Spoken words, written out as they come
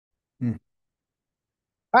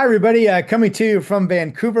Hi, everybody. Coming to you from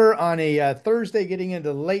Vancouver on a Thursday, getting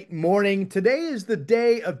into late morning. Today is the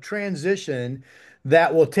day of transition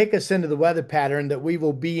that will take us into the weather pattern that we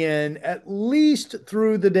will be in at least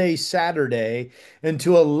through the day Saturday, and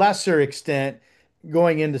to a lesser extent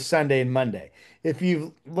going into Sunday and Monday. If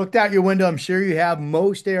you've looked out your window, I'm sure you have.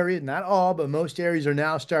 Most areas, not all, but most areas are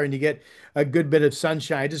now starting to get a good bit of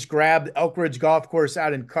sunshine. I just grabbed Elk Ridge Golf Course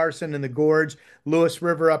out in Carson in the Gorge, Lewis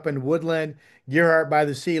River up in Woodland. Gerhardt by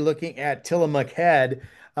the Sea, looking at Tillamook Head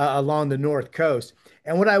along the north coast.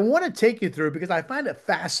 And what I want to take you through, because I find it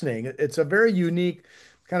fascinating, it's a very unique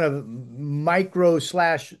kind of micro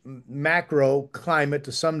slash macro climate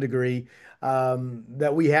to some degree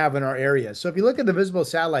that we have in our area. So if you look at the visible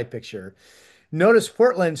satellite picture, notice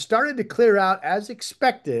Portland started to clear out as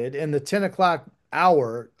expected in the 10 o'clock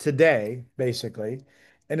hour today, basically.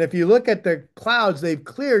 And if you look at the clouds, they've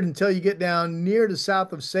cleared until you get down near the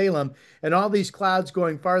south of Salem. And all these clouds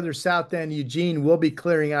going farther south than Eugene will be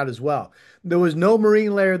clearing out as well. There was no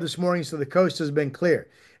marine layer this morning, so the coast has been clear.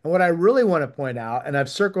 And what I really want to point out, and I've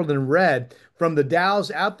circled in red, from the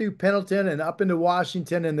Dalles out through Pendleton and up into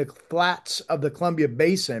Washington and the flats of the Columbia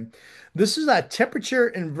Basin, this is a temperature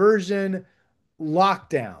inversion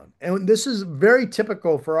lockdown. And this is very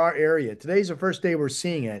typical for our area. Today's the first day we're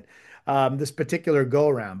seeing it, this particular go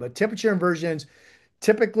around. But temperature inversions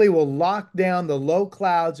typically will lock down the low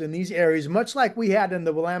clouds in these areas, much like we had in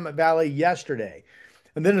the Willamette Valley yesterday.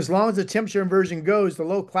 And then, as long as the temperature inversion goes, the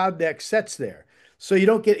low cloud deck sets there. So you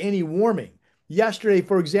don't get any warming. Yesterday,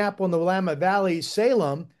 for example, in the Willamette Valley,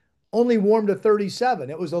 Salem only warmed to 37.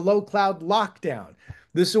 It was a low cloud lockdown.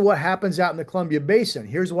 This is what happens out in the Columbia Basin.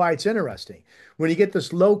 Here's why it's interesting. When you get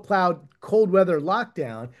this low cloud, cold weather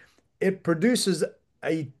lockdown, it produces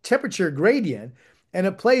a temperature gradient and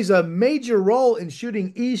it plays a major role in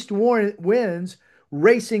shooting east winds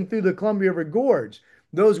racing through the Columbia River Gorge.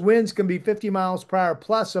 Those winds can be 50 miles per hour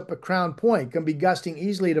plus up at Crown Point, can be gusting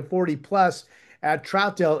easily to 40 plus at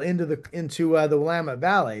Troutdale into the Willamette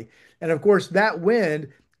Valley. And of course, that wind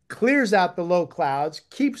clears out the low clouds,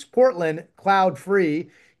 keeps Portland cloud free,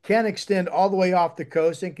 can extend all the way off the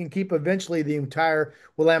coast, and can keep eventually the entire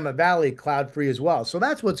Willamette Valley cloud free as well. So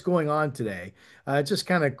that's what's going on today. It's just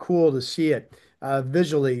kind of cool to see it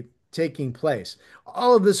visually taking place.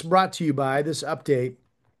 All of this brought to you by this update,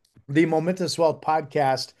 the Momentous Wealth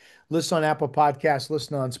podcast. Listen on Apple Podcasts,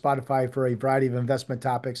 listen on Spotify for a variety of investment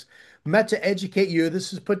topics meant to educate you.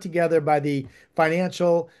 This is put together by the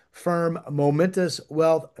financial firm Momentous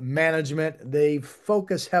Wealth Management. They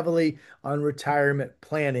focus heavily on retirement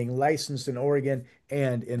planning, licensed in Oregon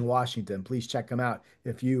and in Washington. Please check them out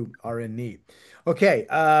if you are in need. Okay,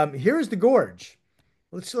 here's the gorge.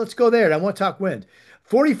 Let's go there. I want to talk wind.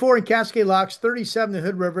 44 in Cascade Locks, 37 in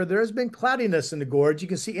Hood River. There has been cloudiness in the gorge. You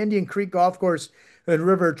can see Indian Creek Golf Course and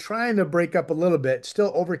River trying to break up a little bit.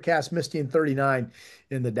 Still overcast, misty, and 39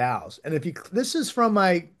 in the Dalles. And if you, this is from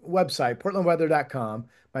my website, portlandweather.com,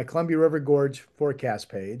 my Columbia River Gorge forecast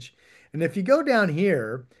page. And if you go down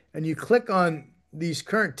here and you click on these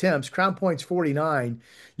current temps, Crown Point's 49,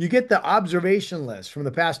 you get the observation list from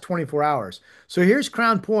the past 24 hours. So here's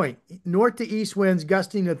Crown Point, north to east winds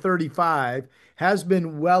gusting to 35, has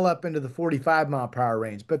been well up into the 45 mile per hour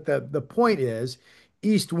range. But the point is,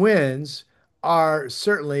 east winds are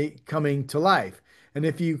certainly coming to life. And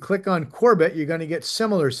if you click on Corbett, you're going to get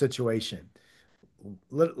similar situation.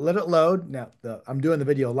 Let it load. Now, I'm doing the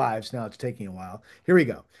video live, so now it's taking a while. Here we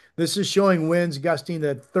go. This is showing winds gusting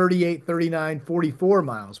to 38, 39, 44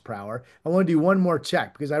 miles per hour. I want to do one more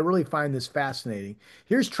check because I really find this fascinating.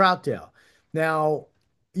 Here's Troutdale. Now,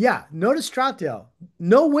 yeah, notice Troutdale.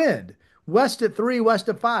 No wind. West at 3, west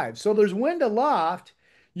at 5. So there's wind aloft.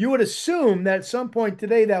 You would assume that at some point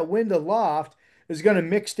today, that wind aloft is going to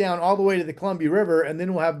mix down all the way to the Columbia River, and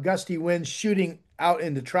then we'll have gusty winds shooting out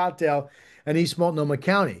into Troutdale and East Multnomah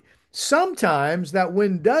County. Sometimes that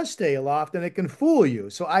wind does stay aloft and it can fool you.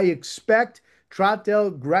 So I expect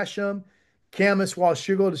Troutdale, Gresham, Camas,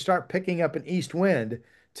 Washougal to start picking up an east wind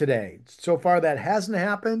today. So far, that hasn't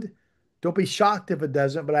happened. Don't be shocked if it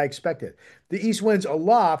doesn't, but I expect it. The east wind's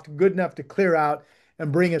aloft, good enough to clear out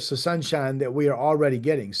and bring us the sunshine that we are already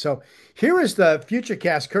getting. So here is the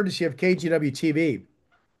futurecast courtesy of KGW TV.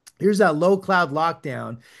 Here's that low cloud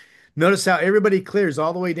lockdown. Notice how everybody clears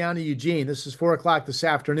all the way down to Eugene. This is 4 o'clock this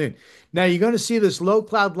afternoon. Now you're going to see this low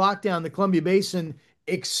cloud lockdown in the Columbia Basin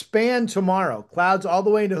expand tomorrow. Clouds all the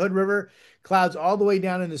way into Hood River, clouds all the way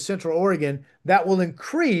down into Central Oregon. That will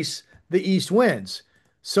increase the east winds.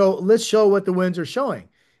 So let's show what the winds are showing.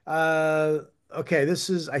 Okay,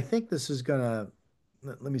 I think this is gonna,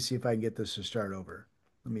 let me see if I can get this to start over.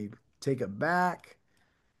 Let me take it back.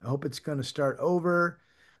 I hope it's going to start over.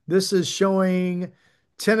 This is showing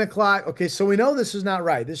 10 o'clock. Okay, so we know this is not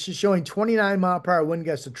right. This is showing 29-mile-per-hour wind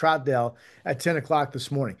gusts to Troutdale at 10 o'clock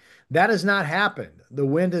this morning. That has not happened. The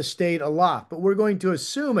wind has stayed aloft, but we're going to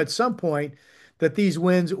assume at some point that these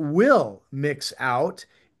winds will mix out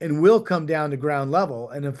and will come down to ground level.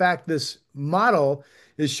 And in fact, this model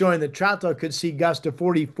is showing that Troutdale could see gusts to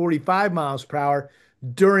 40, 45 miles per hour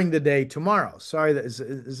during the day tomorrow. Sorry, is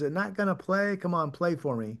it not going to play? Come on, play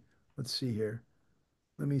for me. Let's see here.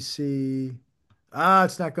 Let me see. Ah,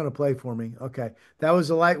 it's not going to play for me. Okay. That was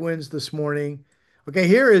the light winds this morning. Okay,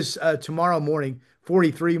 here is tomorrow morning,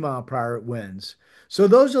 43-mile-per-hour winds. So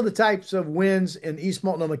those are the types of winds in East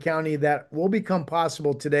Multnomah County that will become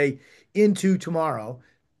possible today into tomorrow,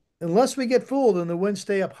 unless we get fooled and the winds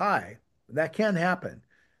stay up high. That can happen.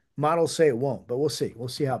 Models say it won't, but we'll see. We'll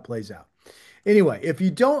see how it plays out. Anyway, if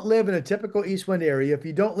you don't live in a typical east wind area, if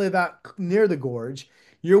you don't live out near the gorge,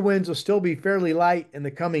 your winds will still be fairly light in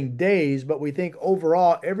the coming days, but we think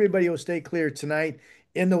overall everybody will stay clear tonight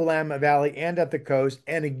in the Willamette Valley and at the coast,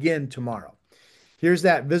 and again tomorrow. Here's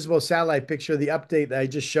that visible satellite picture of the update that I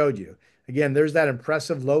just showed you. Again, there's that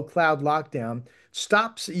impressive low cloud lockdown.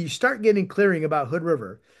 Stops, you start getting clearing about Hood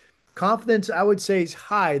River. Confidence, I would say, is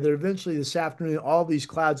high that eventually this afternoon, all these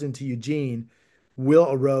clouds into Eugene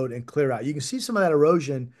will erode and clear out. You can see some of that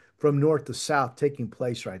erosion from north to south taking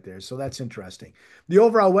place right there. So that's interesting. The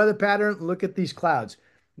overall weather pattern, look at these clouds.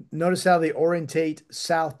 Notice how they orientate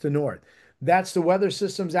south to north. That's the weather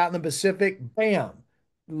systems out in the Pacific. Bam,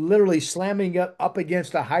 literally slamming up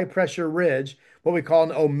against a high pressure ridge, what we call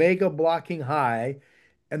an omega blocking high.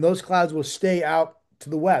 And those clouds will stay out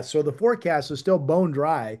to the west. So the forecast is still bone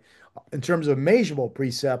dry in terms of measurable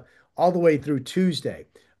precip all the way through Tuesday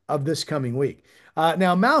of this coming week.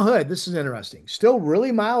 Now, Mount Hood, this is interesting. Still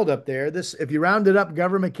really mild up there. This, if you round it up,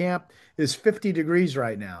 Government Camp is 50 degrees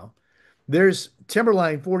right now. There's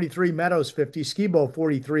Timberline 43, Meadows 50, Skibo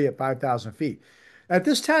 43 at 5,000 feet. At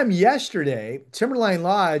this time yesterday, Timberline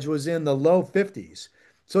Lodge was in the low 50s.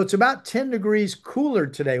 So it's about 10 degrees cooler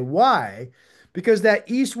today. Why? Because that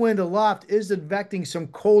east wind aloft is advecting some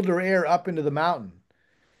colder air up into the mountain.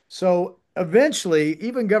 So eventually,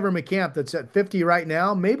 even Government Camp that's at 50 right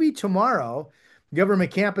now, maybe tomorrow,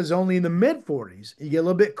 Government Camp is only in the mid 40s. You get a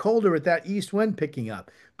little bit colder with that east wind picking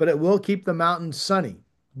up, but it will keep the mountains sunny.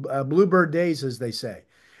 Bluebird days, as they say.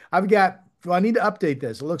 I need to update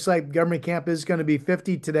this. It looks like Government Camp is going to be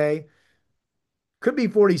 50 today. Could be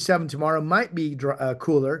 47 tomorrow, might be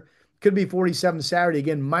cooler. Could be 47 Saturday,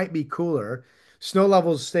 again, might be cooler. Snow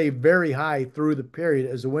levels stay very high through the period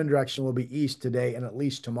as the wind direction will be east today and at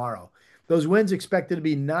least tomorrow. Those winds expected to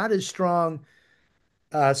be not as strong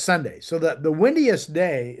Sunday. So the windiest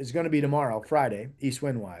day is going to be tomorrow, Friday, east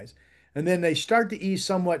wind wise. And then they start to ease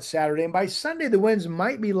somewhat Saturday. And by Sunday, the winds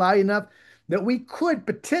might be light enough that we could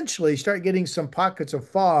potentially start getting some pockets of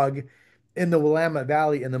fog in the Willamette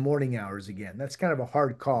Valley in the morning hours again. That's kind of a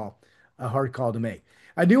hard call to make.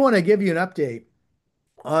 I do want to give you an update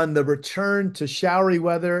on the return to showery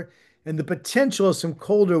weather and the potential of some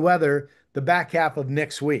colder weather the back half of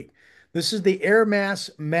next week. This is the Air Mass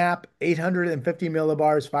Map 850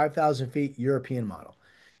 millibars, 5,000 feet European model.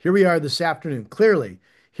 Here we are this afternoon. Clearly,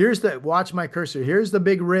 watch my cursor. Here's the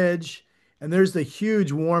big ridge, and there's the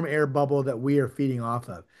huge warm air bubble that we are feeding off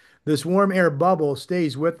of. This warm air bubble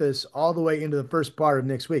stays with us all the way into the first part of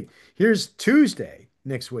next week. Here's Tuesday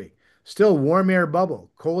next week. Still warm air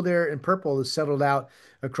bubble. Cold air in purple is settled out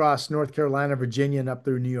across North Carolina, Virginia, and up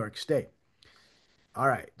through New York State. All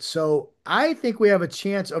right. So I think we have a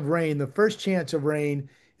chance of rain. The first chance of rain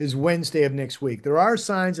is Wednesday of next week. There are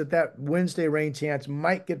signs that that Wednesday rain chance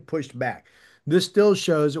might get pushed back. This still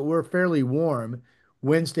shows that we're fairly warm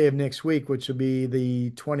Wednesday of next week, which will be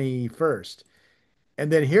the 21st. And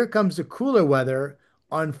then here comes the cooler weather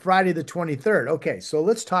on Friday the 23rd. Okay, so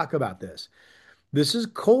let's talk about this. This is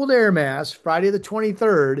cold air mass, Friday the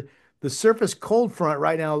 23rd. The surface cold front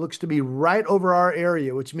right now looks to be right over our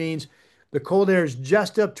area, which means the cold air is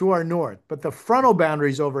just up to our north. But the frontal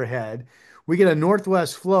boundaries overhead, we get a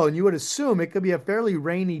northwest flow, and you would assume it could be a fairly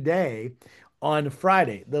rainy day on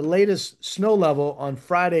Friday. The latest snow level on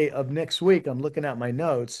Friday of next week, I'm looking at my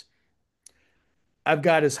notes, I've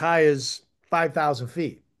got as high as 5,000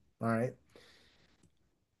 feet. All right.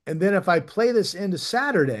 And then if I play this into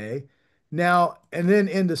Saturday now and then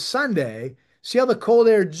into Sunday, see how the cold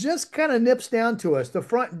air just kind of nips down to us. The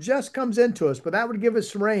front just comes into us, but that would give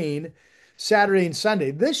us rain Saturday and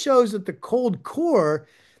Sunday. This shows that the cold core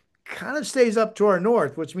kind of stays up to our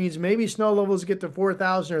north, which means maybe snow levels get to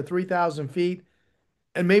 4,000 or 3,000 feet,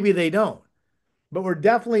 and maybe they don't. But we're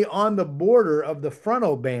definitely on the border of the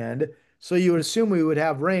frontal band So you would assume we would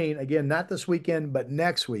have rain again, not this weekend, but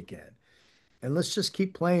next weekend. And let's just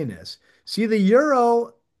keep playing this. See, the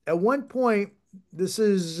euro at one point, this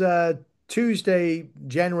is Tuesday,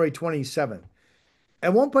 January 27th.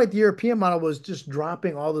 At one point, the European model was just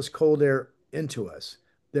dropping all this cold air into us.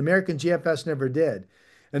 The American GFS never did.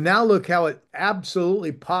 And now look how it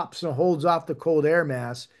absolutely pops and holds off the cold air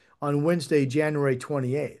mass on Wednesday, January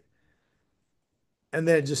 28th. And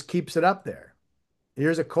then it just keeps it up there.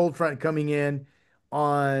 Here's a cold front coming in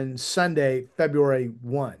on Sunday, February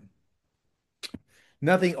 1.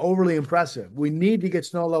 Nothing overly impressive. We need to get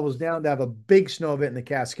snow levels down to have a big snow event in the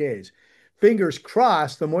Cascades. Fingers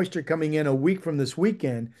crossed, the moisture coming in a week from this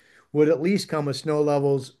weekend would at least come with snow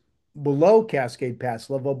levels below Cascade Pass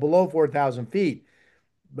level, below 4,000 feet,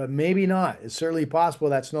 but maybe not. It's certainly possible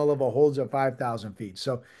that snow level holds at 5,000 feet.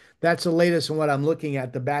 So that's the latest on what I'm looking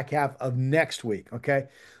at the back half of next week. Okay.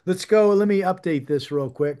 Let's go. Let me update this real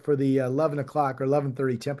quick for the 11 o'clock or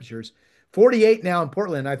 11:30 temperatures. 48 now in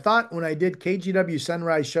Portland. I thought when I did KGW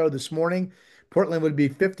Sunrise Show this morning, Portland would be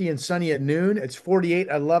 50 and sunny at noon. It's 48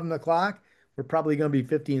 at 11 o'clock. We're probably going to be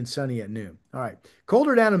 50 and sunny at noon. All right.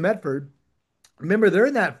 Colder down in Medford. Remember, they're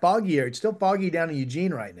in that foggy area. It's still foggy down in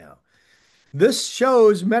Eugene right now. This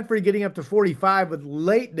shows Medford getting up to 45 with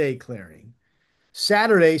late day clearing.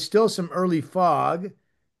 Saturday, still some early fog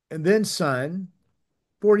and then sun,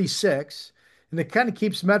 46. And it kind of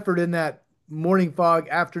keeps Medford in that morning fog,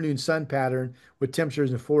 afternoon sun pattern with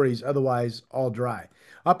temperatures in the 40s, otherwise all dry.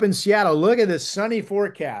 Up in Seattle, look at this sunny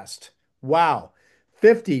forecast. Wow.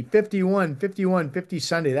 50, 51, 51, 50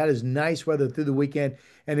 Sunday. That is nice weather through the weekend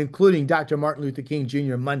and including Dr. Martin Luther King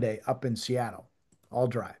Jr. Monday up in Seattle. All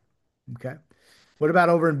dry. Okay. What about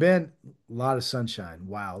over in Bend? A lot of sunshine.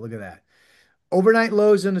 Wow, look at that. Overnight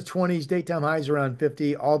lows in the 20s, daytime highs around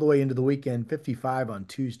 50, all the way into the weekend, 55 on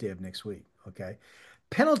Tuesday of next week. Okay.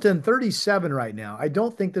 Pendleton, 37 right now. I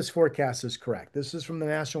don't think this forecast is correct. This is from the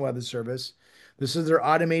National Weather Service. This is their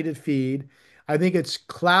automated feed. I think it's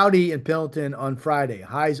cloudy in Pendleton on Friday,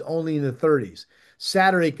 highs only in the 30s.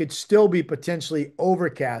 Saturday could still be potentially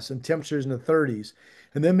overcast and temperatures in the 30s.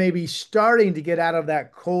 And then maybe starting to get out of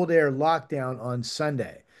that cold air lockdown on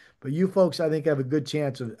Sunday. But you folks, I think, have a good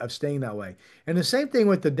chance of staying that way. And the same thing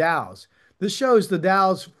with the Dows. This shows the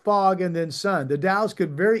Dows fog and then sun. The Dows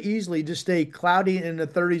could very easily just stay cloudy in the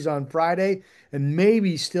 30s on Friday and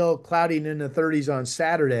maybe still cloudy in the 30s on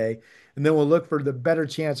Saturday. And then we'll look for the better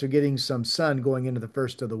chance of getting some sun going into the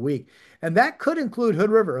first of the week. And that could include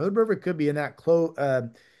Hood River. Hood River could be in that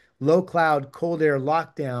low cloud, cold air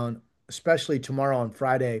lockdown, especially tomorrow on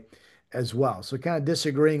Friday as well. So kind of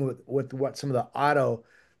disagreeing with what some of the auto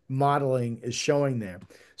modeling is showing there.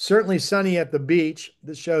 Certainly sunny at the beach.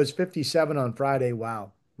 This shows 57 on Friday.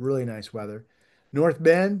 Wow, really nice weather. North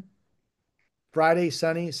Bend, Friday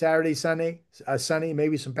sunny, Saturday sunny,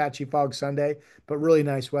 maybe some patchy fog Sunday, but really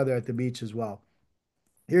nice weather at the beach as well.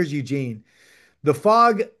 Here's Eugene. The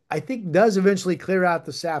fog, I think, does eventually clear out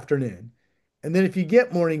this afternoon. And then if you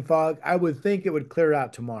get morning fog, I would think it would clear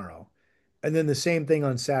out tomorrow. And then the same thing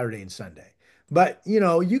on Saturday and Sunday. But you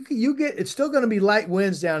get it's still going to be light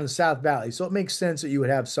winds down in South Valley, so it makes sense that you would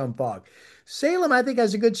have some fog. Salem, I think,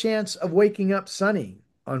 has a good chance of waking up sunny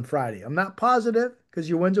on Friday. I'm not positive because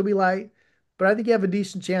your winds will be light, but I think you have a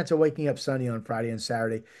decent chance of waking up sunny on Friday and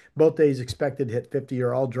Saturday. Both days expected to hit 50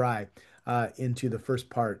 or all dry into the first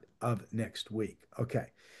part of next week. Okay.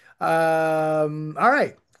 All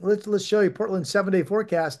right. Let's show you Portland's 7-day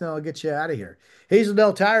forecast. Now I'll get you out of here.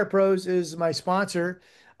 Hazeldale Tire Pros is my sponsor.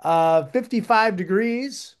 55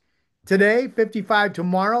 degrees today, 55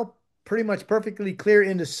 tomorrow. Pretty much perfectly clear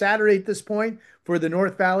into Saturday at this point for the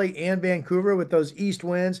North Valley and Vancouver with those east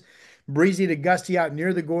winds. Breezy to gusty out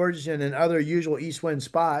near the gorge and in other usual east wind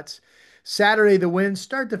spots. Saturday, the winds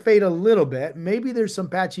start to fade a little bit. Maybe there's some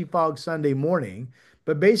patchy fog Sunday morning.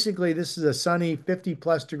 But basically, this is a sunny 50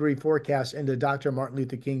 plus degree forecast into Dr. Martin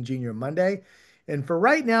Luther King Jr. Monday. And for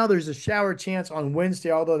right now, there's a shower chance on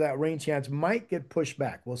Wednesday, although that rain chance might get pushed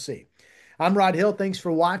back. We'll see. I'm Rod Hill. Thanks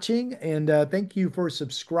for watching, and thank you for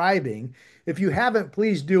subscribing. If you haven't,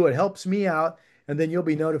 please do. It helps me out, and then you'll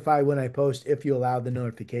be notified when I post if you allow the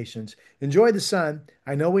notifications. Enjoy the sun.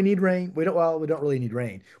 I know we need rain. We don't really need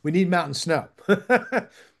rain. We need mountain snow.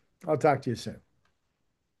 I'll talk to you soon.